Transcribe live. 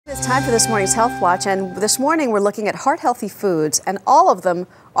Time for this morning's Health Watch, and this morning we're looking at heart-healthy foods, and all of them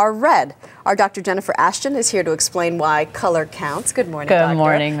are red. Our Dr. Jennifer Ashton is here to explain why color counts. Good morning, Doctor. Good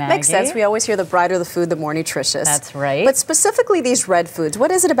morning, Maggie. Makes sense. We always hear the brighter the food, the more nutritious. That's right. But specifically these red foods, what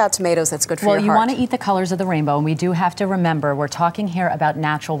is it about tomatoes that's good for your heart? Well, you want to eat the colors of the rainbow, and we do have to remember we're talking here about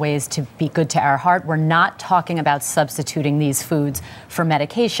natural ways to be good to our heart. We're not talking about substituting these foods for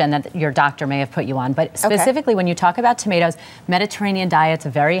medication that your doctor may have put you on. But specifically, when you talk about tomatoes, Mediterranean diets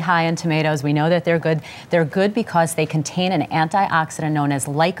are very high in tomatoes. We know that they're good. They're good because they contain an antioxidant known as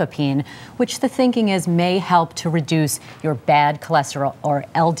lycopene, which the thinking is may help to reduce your bad cholesterol or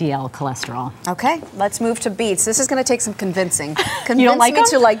LDL cholesterol. Okay, let's move to beets. This is going to take some convincing. You don't like me them?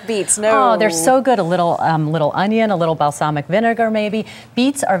 to like beets. No. Oh, they're so good. A little onion, a little balsamic vinegar maybe.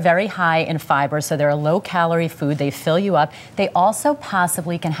 Beets are very high in fiber, so they're a low-calorie food. They fill you up. They also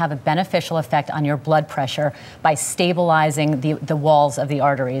possibly can have a beneficial effect on your blood pressure by stabilizing the walls of the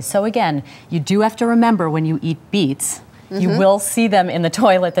arteries. So again, you do have to remember when you eat beets, you will see them in the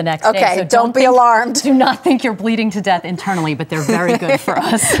toilet the next day. So don't be alarmed. Do not think you're bleeding to death internally, but they're very good for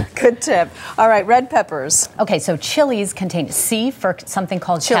us. Good tip. All right, red peppers. Okay, so chilies contain C for something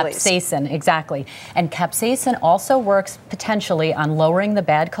called capsaicin, exactly. And capsaicin also works potentially on lowering the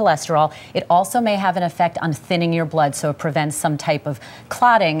bad cholesterol. It also may have an effect on thinning your blood, so it prevents some type of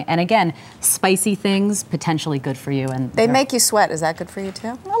clotting. And again, spicy things, potentially good for you. And they make you sweat. Is that good for you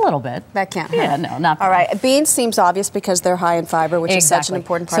too? A little bit. That can't hurt. Yeah, no, not All right, beans seems obvious because they're high in fiber, which is such an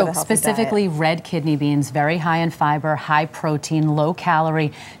important part of the healthy diet. So specifically red kidney beans, very high in fiber, high protein, low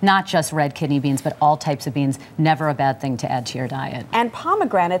calorie, not just red kidney beans, but all types of beans, never a bad thing to add to your diet. And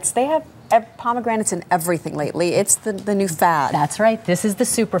pomegranates, they have pomegranates in everything lately. It's the new fad. That's right. This is the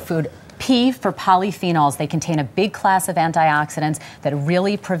superfood. P for polyphenols. They contain a big class of antioxidants that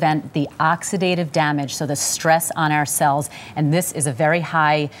really prevent the oxidative damage, so the stress on our cells. And this is a very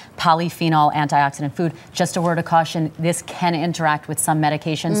high polyphenol antioxidant food. Just a word of caution, this can interact with some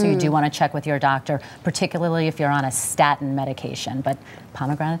medications, so you do want to check with your doctor, particularly if you're on a statin medication. But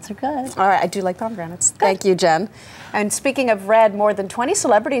pomegranates are good. All right, I do like pomegranates. Good. Thank you, Jen. And speaking of red, more than 20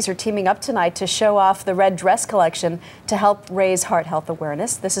 celebrities are teaming up tonight to show off the red dress collection to help raise heart health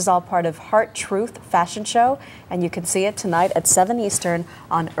awareness. This is all part of Heart Truth fashion show, and you can see it tonight at 7 Eastern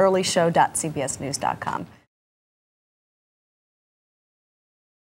on earlyshow.cbsnews.com.